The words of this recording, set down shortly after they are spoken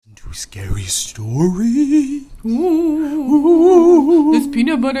Scary story. Ooh. This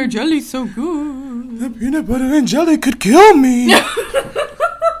peanut butter jelly's so good. The peanut butter and jelly could kill me.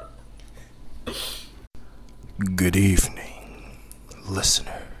 Good evening,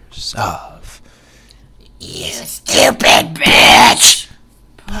 listeners of You stupid bitch!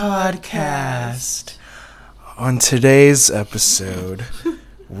 Podcast. On today's episode,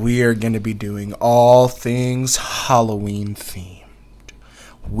 we are going to be doing all things Halloween themed.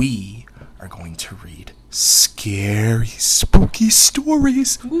 We are going to read scary, spooky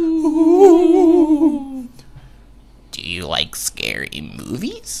stories. Ooh. Do you like scary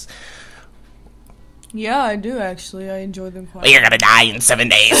movies? Yeah, I do actually. I enjoy them quite. Well, you're gonna die in 7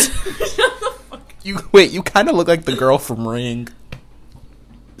 days. You kind of look like the girl from Ring.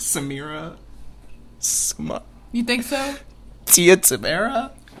 Samira. You think so? Tia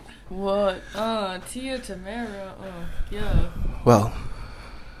Tamara. What? Tia Tamara. Yeah. Well,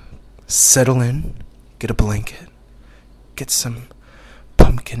 settle in, get a blanket, get some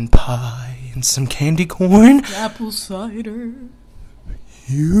pumpkin pie and some candy corn. Apple cider.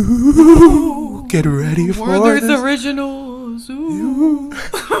 You get ready for Werther's this. Originals. Ooh.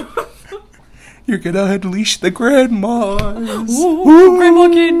 You're gonna unleash the grandmas. Ooh. Grandma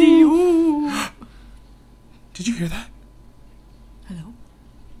candy. Ooh. Did you hear that? Hello?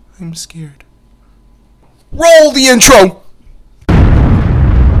 I'm scared. Roll the intro!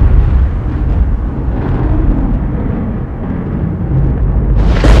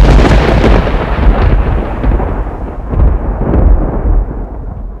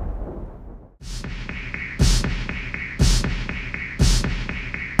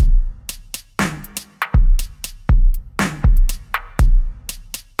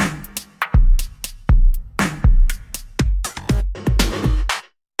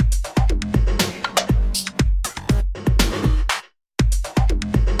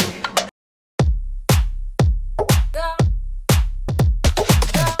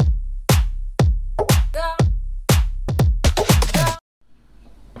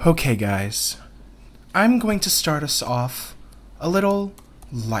 Okay, guys, I'm going to start us off a little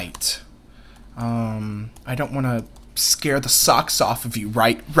light. I don't want to scare the socks off of you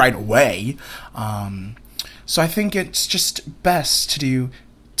right away. So I think it's just best to do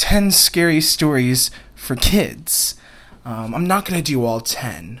 10 scary stories for kids. I'm not going to do all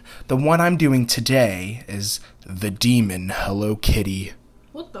 10. The one I'm doing today is The Demon Hello Kitty.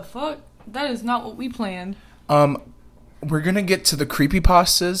 What the fuck? That is not what we planned. We're going to get to the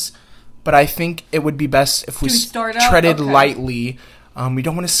creepypastas, but I think it would be best if we treaded lightly. We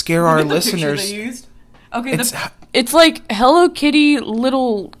don't want to scare our listeners. They used? Okay, it's like Hello Kitty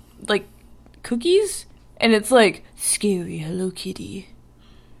little, like, cookies, and it's like, scary Hello Kitty.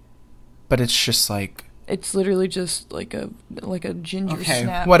 But it's just like... It's literally just like a ginger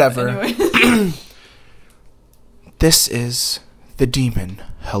snap. Okay, whatever. Anyway. This is The Demon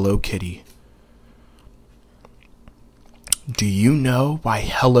Hello Kitty. Do you know why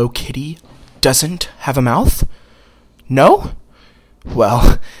Hello Kitty doesn't have a mouth? No?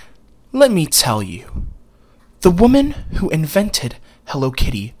 Well, let me tell you. The woman who invented Hello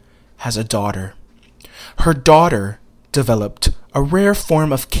Kitty has a daughter. Her daughter developed a rare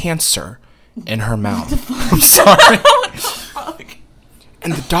form of cancer in her mouth. I'm sorry. What the fuck?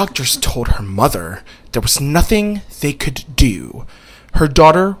 And the doctors told her mother there was nothing they could do. Her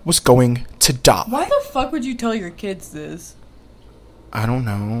daughter was going to die. Why the fuck would you tell your kids this? I don't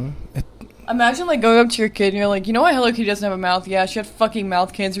know. Imagine, like, going up to your kid and you're like, you know why Hello Kitty doesn't have a mouth? Yeah, she had fucking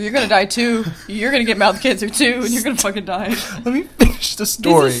mouth cancer. You're gonna die too. You're gonna get mouth cancer too, and you're gonna fucking die. Let me finish the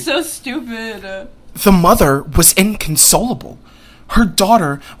story. This is so stupid. The mother was inconsolable. Her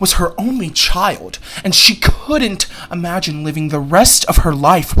daughter was her only child, and she couldn't imagine living the rest of her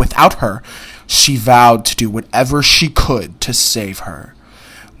life without her. She vowed to do whatever she could to save her.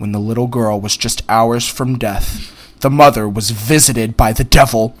 When the little girl was just hours from death, the mother was visited by the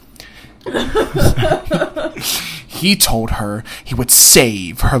devil. He told her he would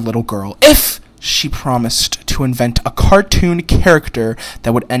save her little girl if she promised to invent a cartoon character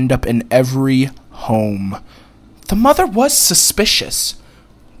that would end up in every home. The mother was suspicious.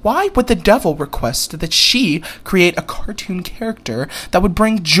 Why would the devil request that she create a cartoon character that would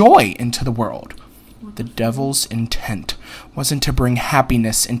bring joy into the world? The devil's intent wasn't to bring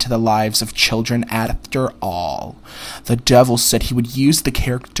happiness into the lives of children after all. The devil said he would use the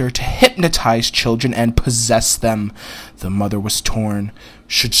character to hypnotize children and possess them. The mother was torn.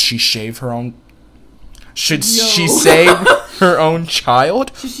 Should she save her own... Should she save her own child?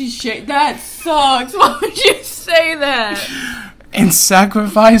 That sucks. Why would you say that? And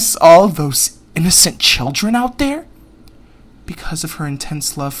sacrifice all those innocent children out there? because of her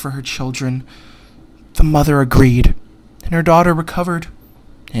intense love for her children. The mother agreed, and her daughter recovered.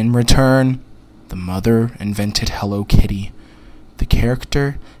 In return, the mother invented Hello Kitty. The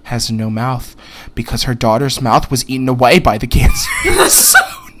character has no mouth because her daughter's mouth was eaten away by the cancer. So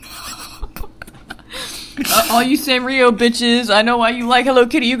all you Sanrio bitches, I know why you like Hello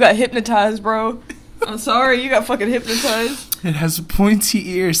Kitty. You got hypnotized, bro. I'm sorry, you got fucking hypnotized. it has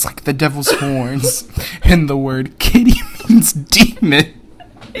pointy ears like the devil's horns, and the word kitty means demon.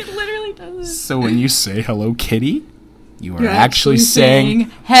 It literally does. So when you say Hello Kitty, you are actually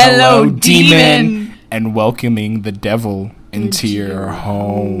saying Hello Demon and welcoming the devil into your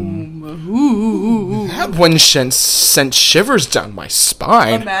home. Ooh. That one sent shivers down my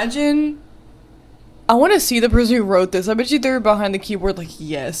spine. Imagine. I want to see the person who wrote this. I bet you they're behind the keyboard like,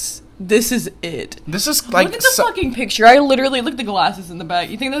 yes, this is it. This is like... Look at the fucking picture. I literally... Look at the glasses in the back.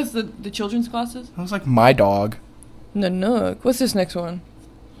 You think that's the children's glasses? That was like my dog. Nanook. What's this next one?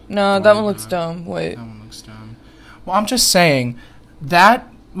 No, that one looks dumb. Wait. That one looks dumb. Well, I'm just saying,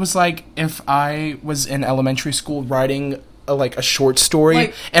 that was like if I was in elementary school writing a short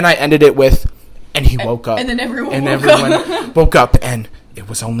story, and I ended it with, and he woke up. And then everyone woke up. woke up, and it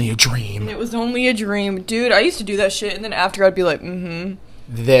was only a dream. It was only a dream. Dude, I used to do that shit, and then after I'd be like,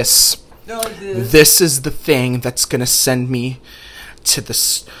 This is the thing that's gonna send me to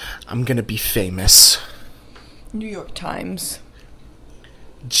this. I'm gonna be famous. New York Times.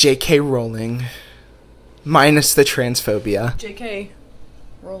 J.K. Rowling. Minus the transphobia. J.K.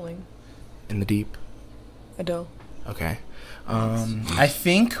 Rowling. In the deep. Adele. Okay. I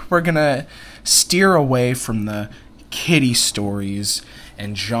think we're gonna steer away from the kitty stories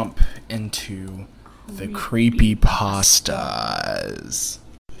and jump into the creepy pastas.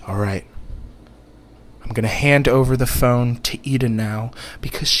 Alright. I'm gonna hand over the phone to Ida now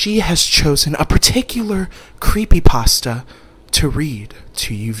because she has chosen a particular creepypasta to read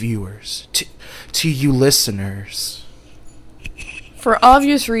to you viewers, to you listeners. For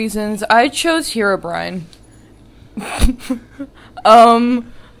obvious reasons, I chose Herobrine.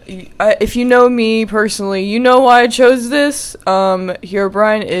 If you know me personally, you know why I chose this.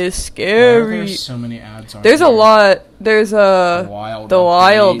 Herobrine is scary. There's so many ads on There's here. a lot. There's the Wild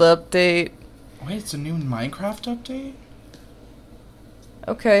update. Wait, it's a new Minecraft update?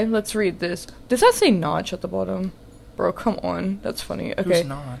 Okay, let's read this. Does that say Notch at the bottom? Bro, come on. That's funny. Okay. Who's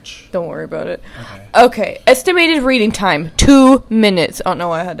Notch? Don't worry about it. Okay. Estimated reading time, 2 minutes. Oh,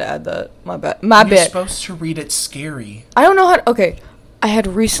 no, I had to add that. My bad. You're supposed to read it scary. I don't know how to... Okay. I had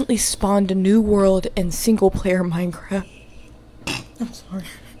recently spawned a new world in single-player Minecraft. I'm sorry.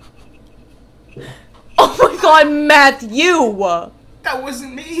 Oh my god, Matthew! That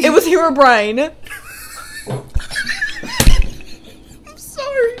wasn't me. It was Herobrine. I'm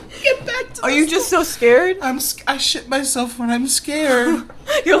sorry. Get back to Are you just so scared? I shit myself when I'm scared.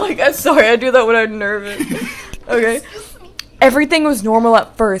 You're like, I'm sorry, I do that when I'm nervous. Okay. Everything was normal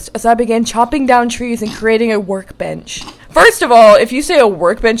at first as I began chopping down trees and creating a workbench. First of all, if you say a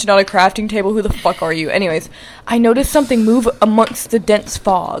workbench, not a crafting table, who the fuck are you? Anyways, I noticed something move amongst the dense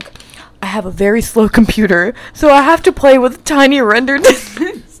fog. I have a very slow computer, so I have to play with tiny render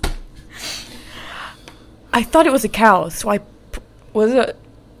distance. I thought it was a cow, so was it?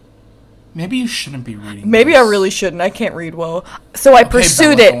 Maybe you shouldn't be reading Maybe this. I really shouldn't. I can't read well. So I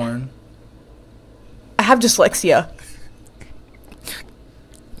pursued Bella it. Thorne. I have dyslexia.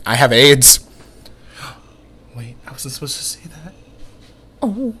 I have AIDS. Wait, I wasn't supposed to say that.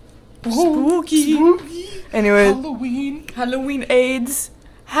 Oh. Spooky. Anyway. Halloween. AIDS.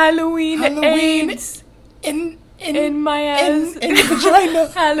 Halloween AIDS. In my ass. In the vagina.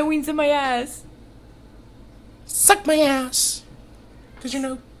 Halloween's in my ass. Suck my ass. Because you're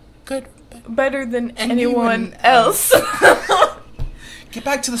no good. Better than anyone else. Get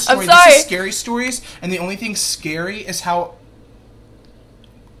back to the story. I'm sorry. This is scary stories, and the only thing scary is how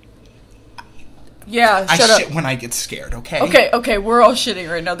Yeah, I shut up. shit when I get scared, okay? Okay, we're all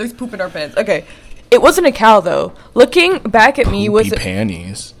shitting right now. There's poop in our pants. Okay. It wasn't a cow, though. Looking back at me was...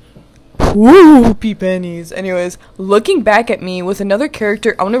 panties. Poopy pennies. Anyways, looking back at me was another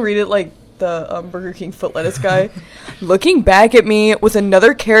character... I want to read it like the Burger King foot lettuce guy. Looking back at me was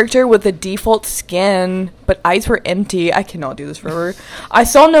another character with a default skin, but eyes were empty. I cannot do this forever. I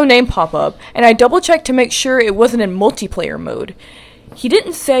saw no name pop up, and I double-checked to make sure it wasn't in multiplayer mode. He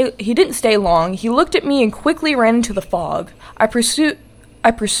didn't stay long. He looked at me and quickly ran into the fog. I pursued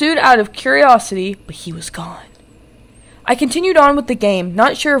out of curiosity, but he was gone. I continued on with the game,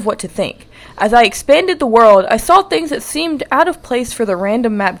 not sure of what to think. As I expanded the world, I saw things that seemed out of place for the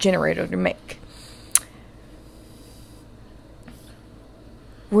random map generator to make.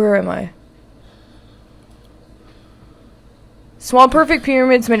 Where am I? Small perfect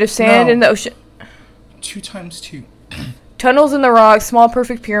pyramids made of sand No. in the ocean. 2 times 2. Tunnels in the rocks, small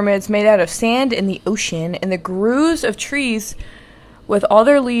perfect pyramids made out of sand in the ocean, and the grooves of trees with all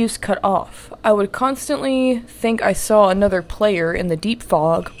their leaves cut off. I would constantly think I saw another player in the deep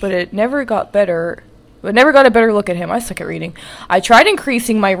fog, but it never got better. But never got a better look at him. I suck at reading. I tried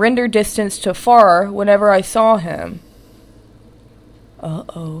increasing my render distance to far whenever I saw him.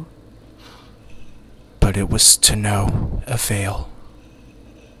 Uh-oh. But it was to no avail.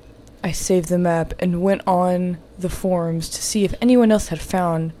 I saved the map and went on the forums to see if anyone else had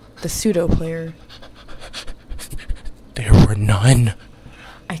found the pseudo player. There were none.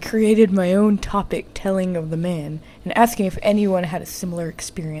 I created my own topic telling of the man and asking if anyone had a similar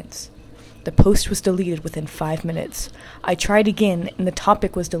experience. The post was deleted within 5 minutes. I tried again and the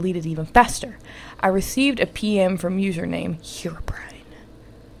topic was deleted even faster. I received a PM from username Herobrine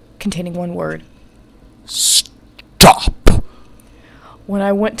containing one word. Stop! When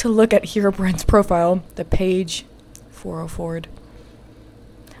I went to look at Herobrine's profile, the page 404'd,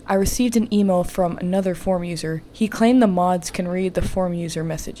 I received an email from another forum user. He claimed the mods can read the forum user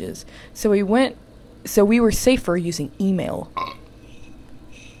messages, so we were safer using email.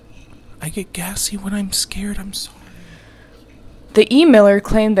 I get gassy when I'm scared, I'm sorry. The emailer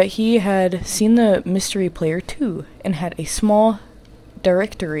claimed that he had seen the mystery player too, and had a small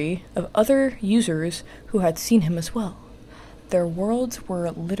directory of other users who had seen him as well. Their worlds were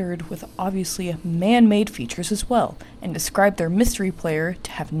littered with obviously man-made features as well, and described their mystery player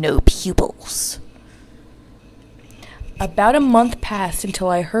to have no pupils. About a month passed until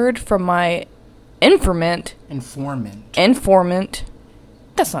I heard from my informant. That's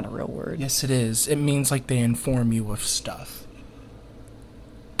not a real word. Yes, it is. It means like they inform you of stuff.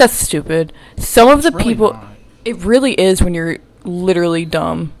 That's stupid. Some of the It's really people... not. It really is when you're literally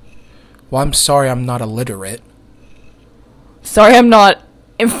dumb. Well, I'm sorry I'm not illiterate. Sorry, I'm not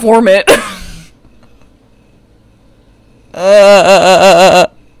informant.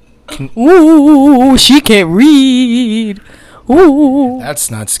 Ooh, she can't read. Ooh.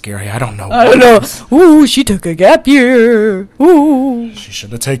 That's not scary. I don't know. I don't know. Ooh, she took a gap year. Ooh. She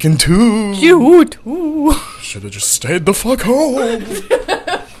should have taken 2. Cute. Ooh. Should have just stayed the fuck home.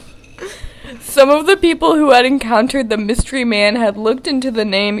 Some of the people who had encountered the mystery man had looked into the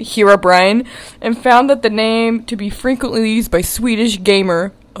name Herobrine and found that the name to be frequently used by Swedish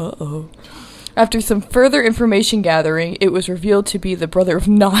gamer. Uh-oh. After some further information gathering, it was revealed to be the brother of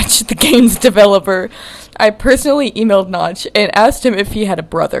Notch, the game's developer. I personally emailed Notch and asked him if he had a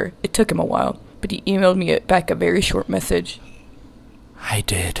brother. It took him a while, but he emailed me back a very short message. I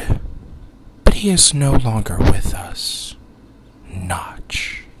did. But he is no longer with us.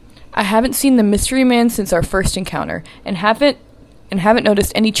 Notch. I haven't seen the mystery man since our first encounter, and haven't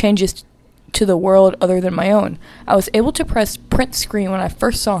noticed any changes to the world other than my own. I was able to press print screen when I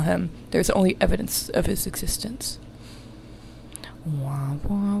first saw him. There's only evidence of his existence. Wah,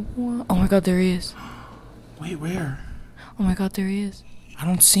 wah, wah. Oh my god, there he is. Wait, where? Oh my god, there he is. I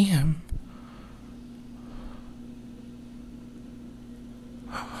don't see him.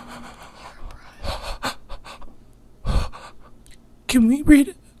 Can we read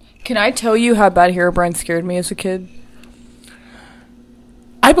it? Can I tell you how bad Herobrine scared me as a kid?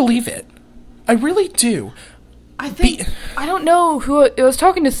 I believe it. I really do. I don't know who... I was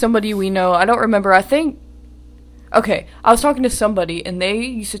talking to somebody we know. I don't remember. Okay, I was talking to somebody, and they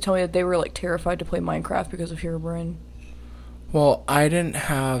used to tell me that they were, like, terrified to play Minecraft because of Herobrine. Well, I didn't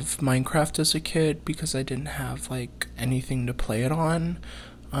have Minecraft as a kid because I didn't have, like, anything to play it on.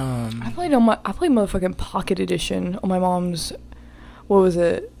 I played motherfucking Pocket Edition on my mom's... What was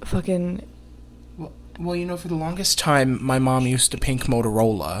it? Fucking... Well, you know, for the longest time, my mom used a pink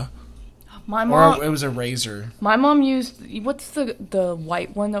Motorola. My mom... Or it was a Razor. My mom used... What's the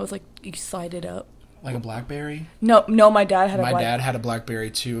white one that was, like, you slide it up? Like a BlackBerry? No, my dad had My dad had a BlackBerry,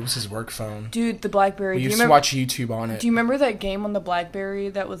 too. It was his work phone. Dude, the BlackBerry... We used to watch YouTube on it. Do you remember that game on the BlackBerry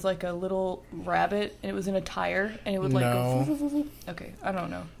that was, like, a little rabbit, and it was in a tire, and it would, like, No. go... Okay, I don't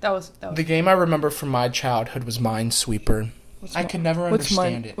know. That was... The game I remember from my childhood was Minesweeper. I could never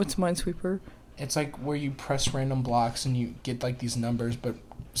understand it. What's Minesweeper? It's like where you press random blocks and you get like these numbers, but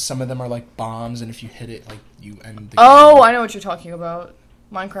some of them are like bombs, and if you hit it, like you end the game. Oh, I know what you're talking about.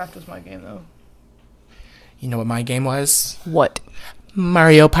 Minecraft was my game, though. You know what my game was? What?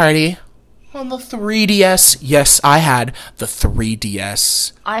 Mario Party. On the 3DS. Yes, I had the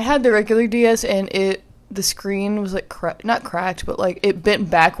 3DS. I had the regular DS, and it the screen was like not cracked, but like it bent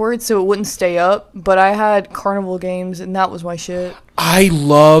backwards so it wouldn't stay up. But I had Carnival Games, and that was my shit. I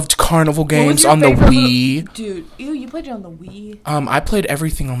loved Carnival Games on the Wii. Dude, you played it on the Wii? I played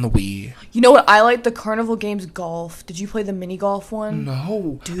everything on the Wii. You know what? I like the Carnival Games Golf. Did you play the mini golf one?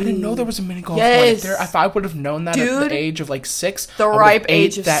 No. Dude. I didn't know there was a mini golf one. Yes. If I would have known that at the age of like 6, the ripe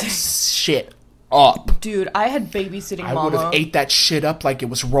age of that 6. shit up. Dude, I had babysitting I mama. would have ate that shit up like it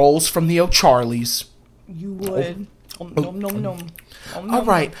was rolls from the O'Charlie's. You would. Nom, nom, nom. All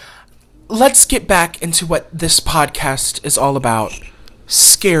right. Let's get back into what this podcast is all about.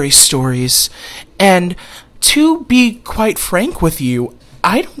 Scary stories. And to be quite frank with you,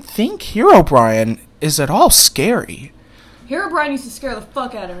 I don't think Herobrine is at all scary. Herobrine used to scare the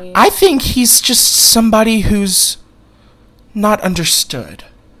fuck out of me. I think he's just somebody who's not understood.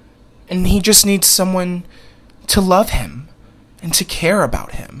 And he just needs someone to love him and to care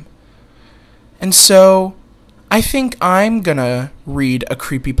about him. And so, I think I'm gonna read a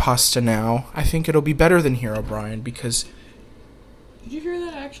creepypasta now. I think it'll be better than Herobrine because... Did you hear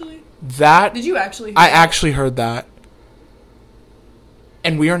that actually? Did you actually hear I that? actually heard that.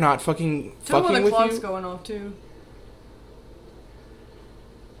 And we are not fucking Tell fucking me when the with clock's you. going off too.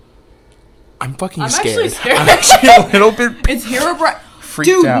 I'm fucking I'm scared. actually scared. I'm actually a little bit It's Herobrine. freaked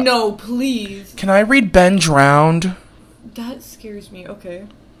Dude, out. no, please. Can I read Ben Drowned? That scares me. Okay.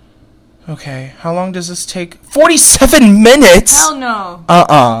 Okay, how long does this take? 47 minutes? Hell no.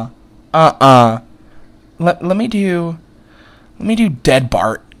 Let me do Dead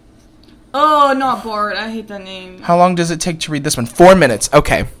Bart. Oh, not Bart. I hate that name. How long does it take to read this one? 4 minutes.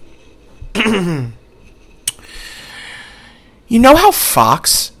 Okay. You know how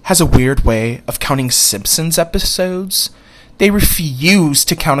Fox has a weird way of counting Simpsons episodes? They refuse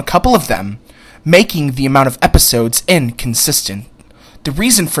to count a couple of them, making the amount of episodes inconsistent. The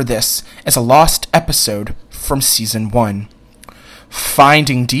reason for this is a lost episode from season 1.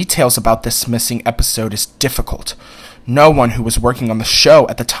 Finding details about this missing episode is difficult. No one who was working on the show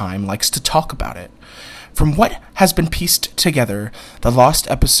at the time likes to talk about it. From what has been pieced together, the lost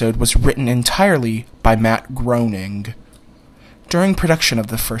episode was written entirely by Matt Groening. During production of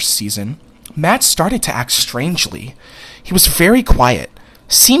the first season, Matt started to act strangely. He was very quiet,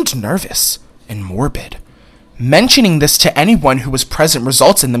 seemed nervous, and morbid. Mentioning this to anyone who was present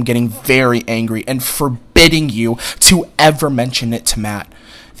results in them getting very angry and forbidding you to ever mention it to Matt.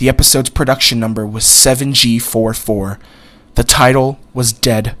 The episode's production number was 7G44. The title was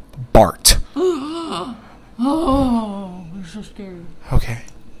Dead Bart. Oh, I'm so scared. Okay.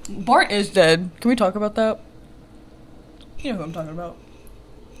 Bart is dead. Can we talk about that? You know who I'm talking about.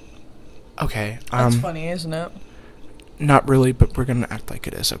 Okay. That's funny, isn't it? Not really, but we're gonna act like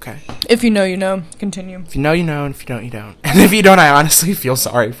it is, okay? If you know, you know. Continue. If you know, you know, and if you don't, you don't. And if you don't, I honestly feel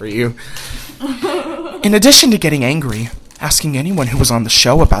sorry for you. In addition to getting angry, asking anyone who was on the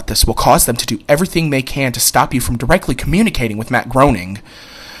show about this will cause them to do everything they can to stop you from directly communicating with Matt Groening.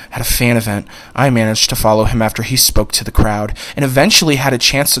 At a fan event, I managed to follow him after he spoke to the crowd, and eventually had a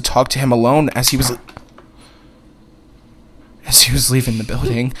chance to talk to him alone as he was leaving the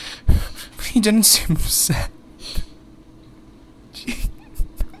building. He didn't seem upset.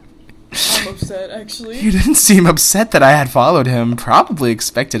 I'm upset, actually. He didn't seem upset that I had followed him, probably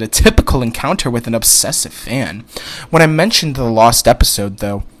expected a typical encounter with an obsessive fan. When I mentioned the lost episode,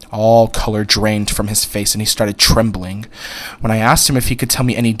 though, all color drained from his face and he started trembling. When I asked him if he could tell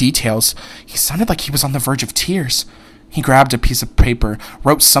me any details, he sounded like he was on the verge of tears. He grabbed a piece of paper,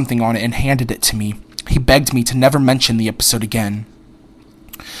 wrote something on it, and handed it to me. He begged me to never mention the episode again.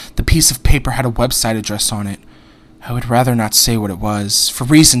 The piece of paper had a website address on it. I would rather not say what it was, for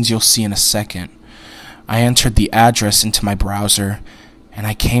reasons you'll see in a second. I entered the address into my browser, and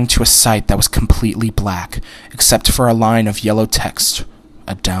I came to a site that was completely black, except for a line of yellow text,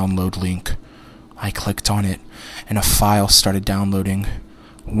 a download link. I clicked on it, and a file started downloading.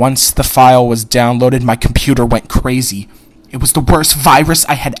 Once the file was downloaded, my computer went crazy. It was the worst virus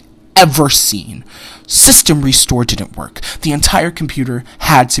I had ever seen. System restore didn't work. The entire computer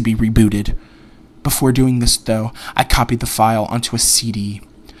had to be rebooted. Before doing this, though, I copied the file onto a CD.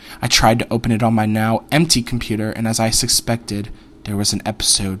 I tried to open it on my now empty computer, and as I suspected, there was an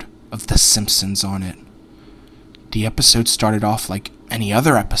episode of The Simpsons on it. The episode started off like any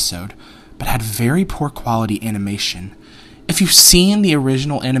other episode, but had very poor quality animation. If you've seen the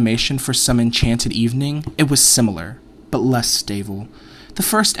original animation for Some Enchanted Evening, it was similar, but less stable. The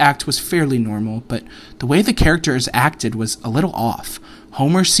first act was fairly normal, but the way the characters acted was a little off.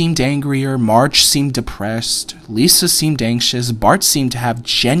 Homer seemed angrier, Marge seemed depressed, Lisa seemed anxious, Bart seemed to have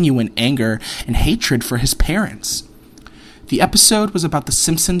genuine anger and hatred for his parents. The episode was about the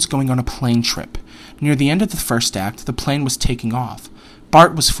Simpsons going on a plane trip. Near the end of the first act, the plane was taking off.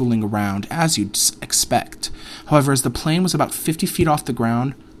 Bart was fooling around, as you'd expect. However, as the plane was about 50 feet off the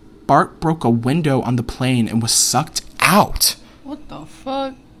ground, Bart broke a window on the plane and was sucked out. What the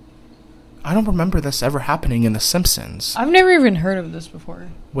fuck? I don't remember this ever happening in The Simpsons. I've never even heard of this before.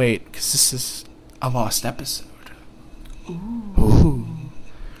 Wait, because this is a lost episode. Ooh.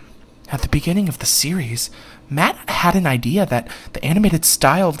 At the beginning of the series, Matt had an idea that the animated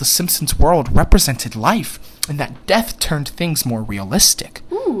style of The Simpsons world represented life, and that death turned things more realistic.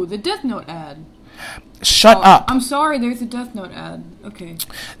 Ooh, the Death Note ad. Shut up. I'm sorry, there's a Death Note ad. Okay.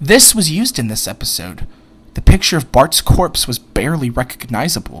 This was used in this episode. The picture of Bart's corpse was barely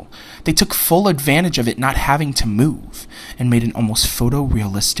recognizable. They took full advantage of it not having to move, and made an almost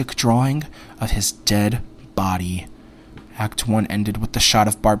photorealistic drawing of his dead body. Act 1 ended with the shot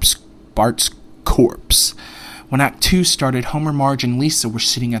of Bart's corpse. When Act 2 started, Homer, Marge, and Lisa were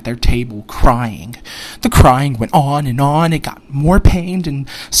sitting at their table crying. The crying went on and on. It got more pained and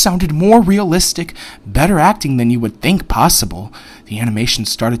sounded more realistic, better acting than you would think possible. The animation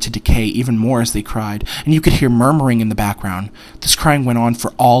started to decay even more as they cried, and you could hear murmuring in the background. This crying went on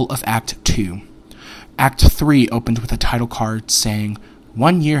for all of Act 2. Act 3 opened with a title card saying,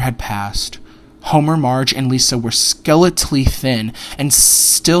 1 year had passed. Homer, Marge, and Lisa were skeletally thin and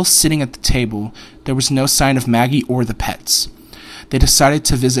still sitting at the table. There was no sign of Maggie or the pets. They decided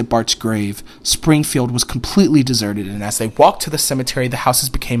to visit Bart's grave. Springfield was completely deserted, and as they walked to the cemetery, the houses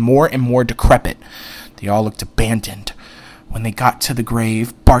became more and more decrepit. They all looked abandoned. When they got to the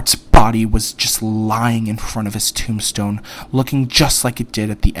grave, Bart's body was just lying in front of his tombstone, looking just like it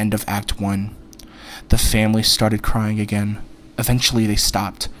did at the end of Act 1. The family started crying again. Eventually they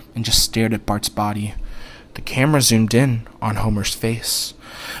stopped and just stared at Bart's body. The camera zoomed in on Homer's face.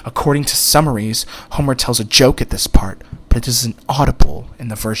 According to summaries, Homer tells a joke at this part, but it isn't audible in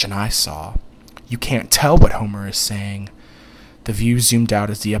the version I saw. You can't tell what Homer is saying. The view zoomed out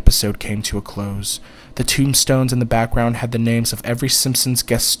as the episode came to a close. The tombstones in the background had the names of every Simpsons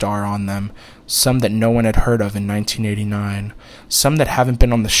guest star on them, some that no one had heard of in 1989, some that haven't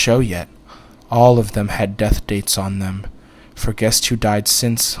been on the show yet. All of them had death dates on them. For guests who died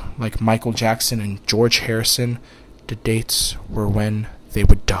since, like Michael Jackson and George Harrison, the dates were when they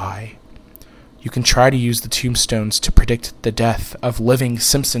would die. You can try to use the tombstones to predict the death of living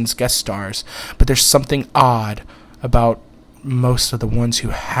Simpsons guest stars, but there's something odd about most of the ones who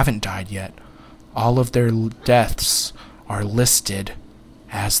haven't died yet. All of their deaths are listed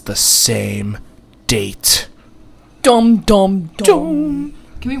as the same date. Dum dum dum.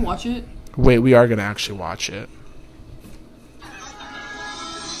 Can we watch it? Wait, we are going to actually watch it.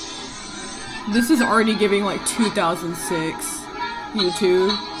 This is already giving like 2006 YouTube.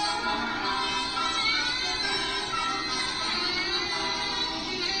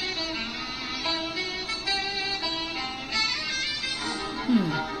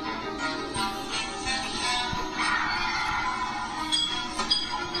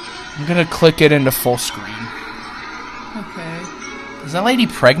 I'm gonna click it into full screen. Okay. Is that lady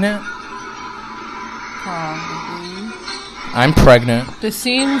pregnant? Probably. I'm pregnant. This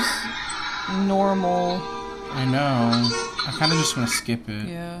seems normal. I know. I kind of just want to skip it.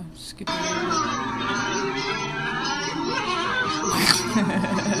 Yeah, skip it.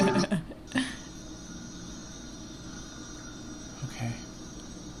 Okay.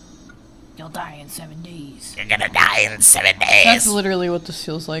 You'll die in 7 days. You're gonna die in 7 days. That's literally what this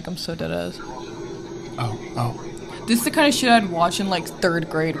feels like. I'm so deadass. Oh. This is the kind of shit I'd watch in like 3rd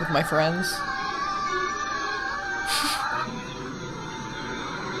grade with my friends.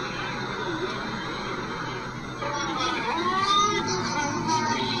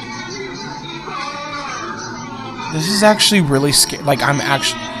 This is actually really scary. Like, I'm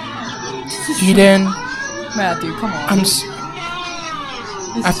actually... Eden. Matthew, come on.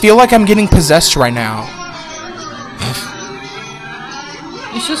 I feel like I'm getting possessed right now.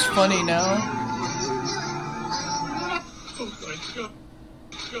 It's just funny now.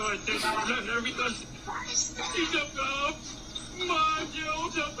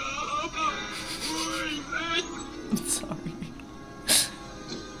 Sorry.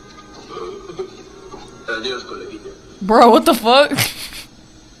 Bro, what the fuck?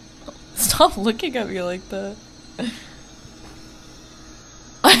 Stop looking at me like that.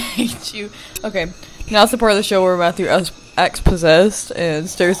 I hate you. Okay, now it's the part of the show where Matthew acts possessed and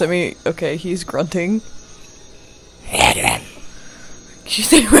stares at me. Okay, he's grunting. Can you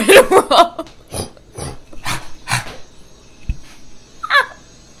say right or wrong?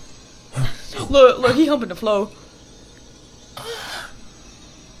 Look, he humping the flow.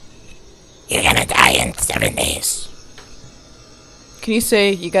 You're gonna die in 7 days. Can you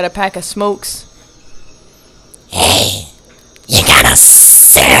say you got a pack of smokes?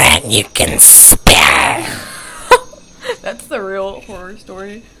 and you can spare. That's the real horror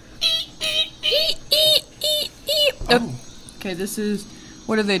story. Oh. Okay, this is...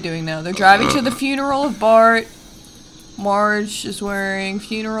 What are they doing now? They're driving to the funeral of Bart. Marge is wearing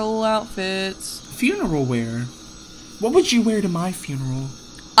funeral outfits. Funeral wear? What would you wear to my funeral?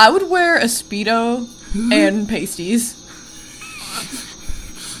 I would wear a Speedo and pasties.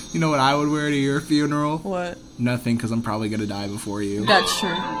 You know what I would wear to your funeral? What? Nothing, because I'm probably going to die before you. That's true.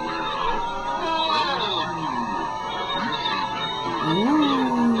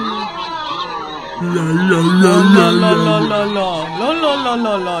 La la la La la la la la la la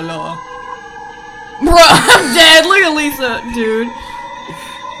la la la. Bro, I'm dead. Look at Lisa, dude.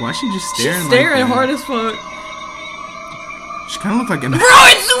 Why is she just staring? She's staring like that? hard as fuck. She kind of looked like an. Bro,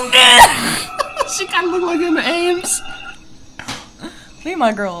 it's so dead. She kind of looked like an Ames. Leave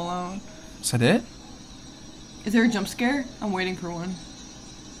my girl alone. Is that it? Is there a jump scare? I'm waiting for one.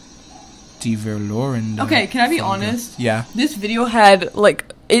 Okay, can I be honest? Yeah. This video had, like,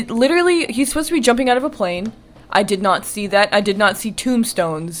 it literally, he's supposed to be jumping out of a plane. I did not see that. I did not see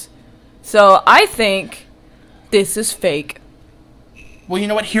tombstones. So, I think this is fake. Well, you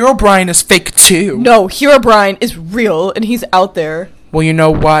know what? Hero Brian is fake too. No, Hero Brian is real, and he's out there. Well, you know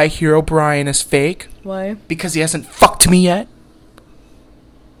why Hero Brian is fake? Why? Because he hasn't fucked me yet.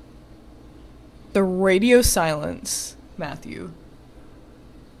 The radio silence, Matthew.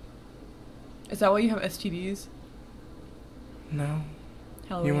 Is that why you have STDs? No.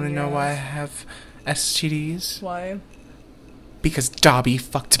 Hell You want to yeah. know why I have STDs? Why? Because Dobby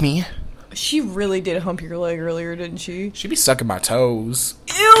fucked me. She really did hump your leg earlier, didn't she? She be sucking my toes.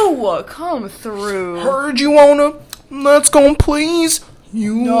 Ew! Come through. Heard you wanna. Let's go, please.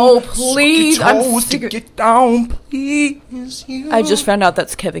 You. No, please, Suck your I'm toes sick to of- get down, please. You. I just found out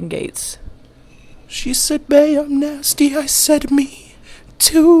that's Kevin Gates. She said, "Babe, I'm nasty." I said, "Me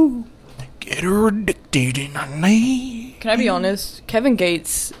too." Get her addicted in a night. Can I be honest? Kevin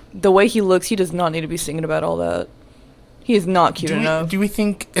Gates, the way he looks, he does not need to be singing about all that. He is not cute enough. Do we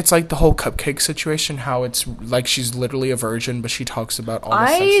think it's like the whole cupcake situation? How it's like she's literally a virgin, but she talks about all the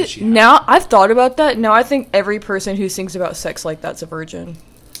sex that she had? Now I've thought about that. Now I think every person who sings about sex like that's a virgin.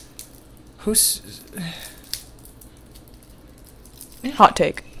 Who's? Hot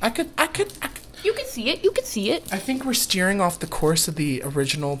take. I could. You can see it. You can see it. I think we're steering off the course of the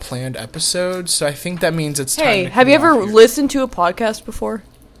original planned episode, so I think that means it's time Hey, to have you come ever off here. listened to a podcast before?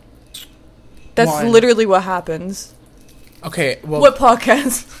 That's One. literally what happens. Okay, well, What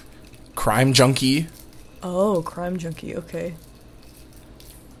podcast? Crime Junkie. Oh, Crime Junkie. Okay.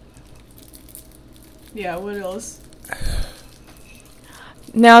 Yeah, what else?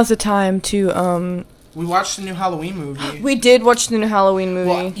 Now's the time to, We watched the new Halloween movie. We did watch the new Halloween movie.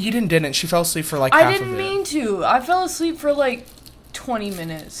 Well, you didn't. She fell asleep for like half I of didn't it. mean to. I fell asleep for like 20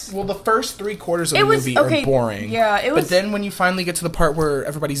 minutes. Well, the first 3/4 of the It was- movie okay, are boring. yeah, it was- But then when you finally get to the part where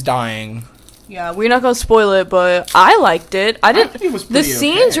everybody's dying, Yeah, we're not gonna spoil it, but I liked it. I didn't. think it was The pretty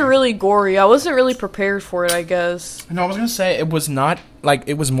scenes okay. are really gory. I wasn't really prepared for it, I guess. no, I was gonna say it was not like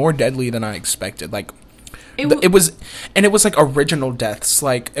it was more deadly than I expected. Like It it was like original deaths.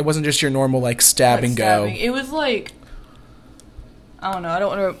 Like it wasn't just your normal like stab like and stabbing. go. It was like, I don't know. I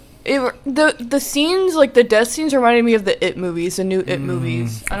don't want to. The scenes, like the death scenes, reminded me of the It movies, the new It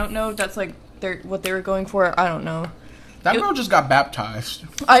movies. I don't know if that's like what they were going for. I don't know. That girl just got baptized.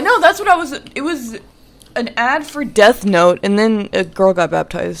 I know, that's what I was. It was an ad for Death Note, and then a girl got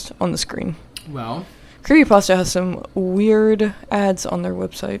baptized on the screen. Well, Creepypasta has some weird ads on their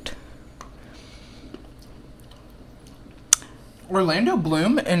website. Orlando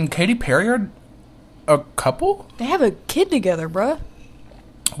Bloom and Katy Perry are a couple? They have a kid together, bruh.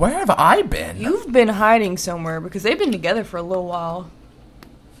 Where have I been? You've been hiding somewhere because they've been together for a little while.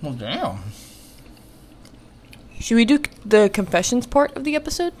 Well, damn. Should we do the confessions part of the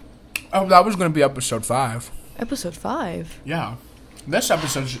episode? Oh, that was going to be episode 5. Episode 5. Yeah. This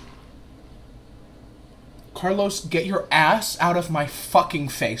episode's... Carlos, get your ass out of my fucking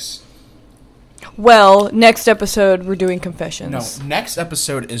face. Well, next episode we're doing confessions. No, next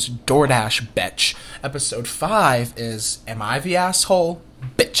episode is DoorDash Betch. Episode 5 is Am I the Asshole?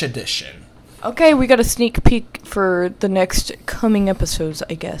 Bitch Edition. Okay, we got a sneak peek for the next coming episodes,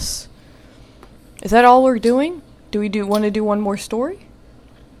 I guess. Is that all we're doing? Do we want to do one more story?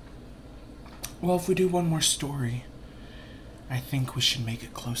 Well, if we do one more story, I think we should make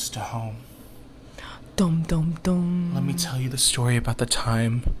it close to home. Dum dum dum. Let me tell you the story about the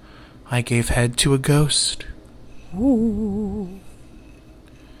time I gave head to a ghost. Ooh.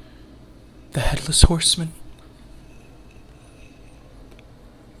 The Headless Horseman.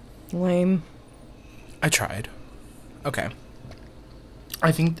 Lame. I tried. Okay.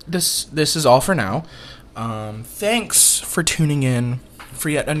 I think this is all for now. Thanks for tuning in for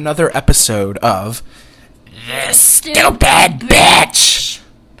yet another episode of The Stupid Betch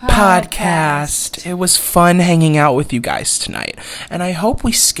Podcast. It was fun hanging out with you guys tonight, and I hope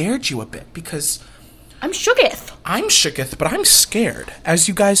we scared you a bit because I'm shooketh. I'm shooketh, but I'm scared. As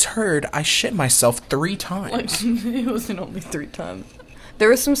you guys heard, I shit myself 3 times. It wasn't only 3 times. There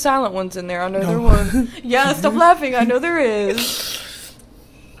were some silent ones in there. I know there was. Yeah, stop laughing. I know there is.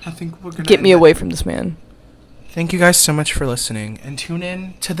 I think we're gonna Get me away from this man. Thank you guys so much for listening, and tune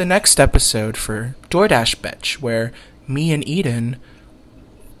in to the next episode for DoorDash Betch, where me and Eden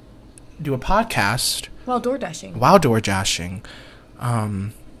do a podcast While door dashing.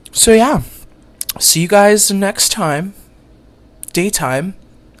 So yeah, see you guys next time. Daytime.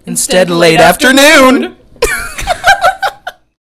 Instead late afternoon.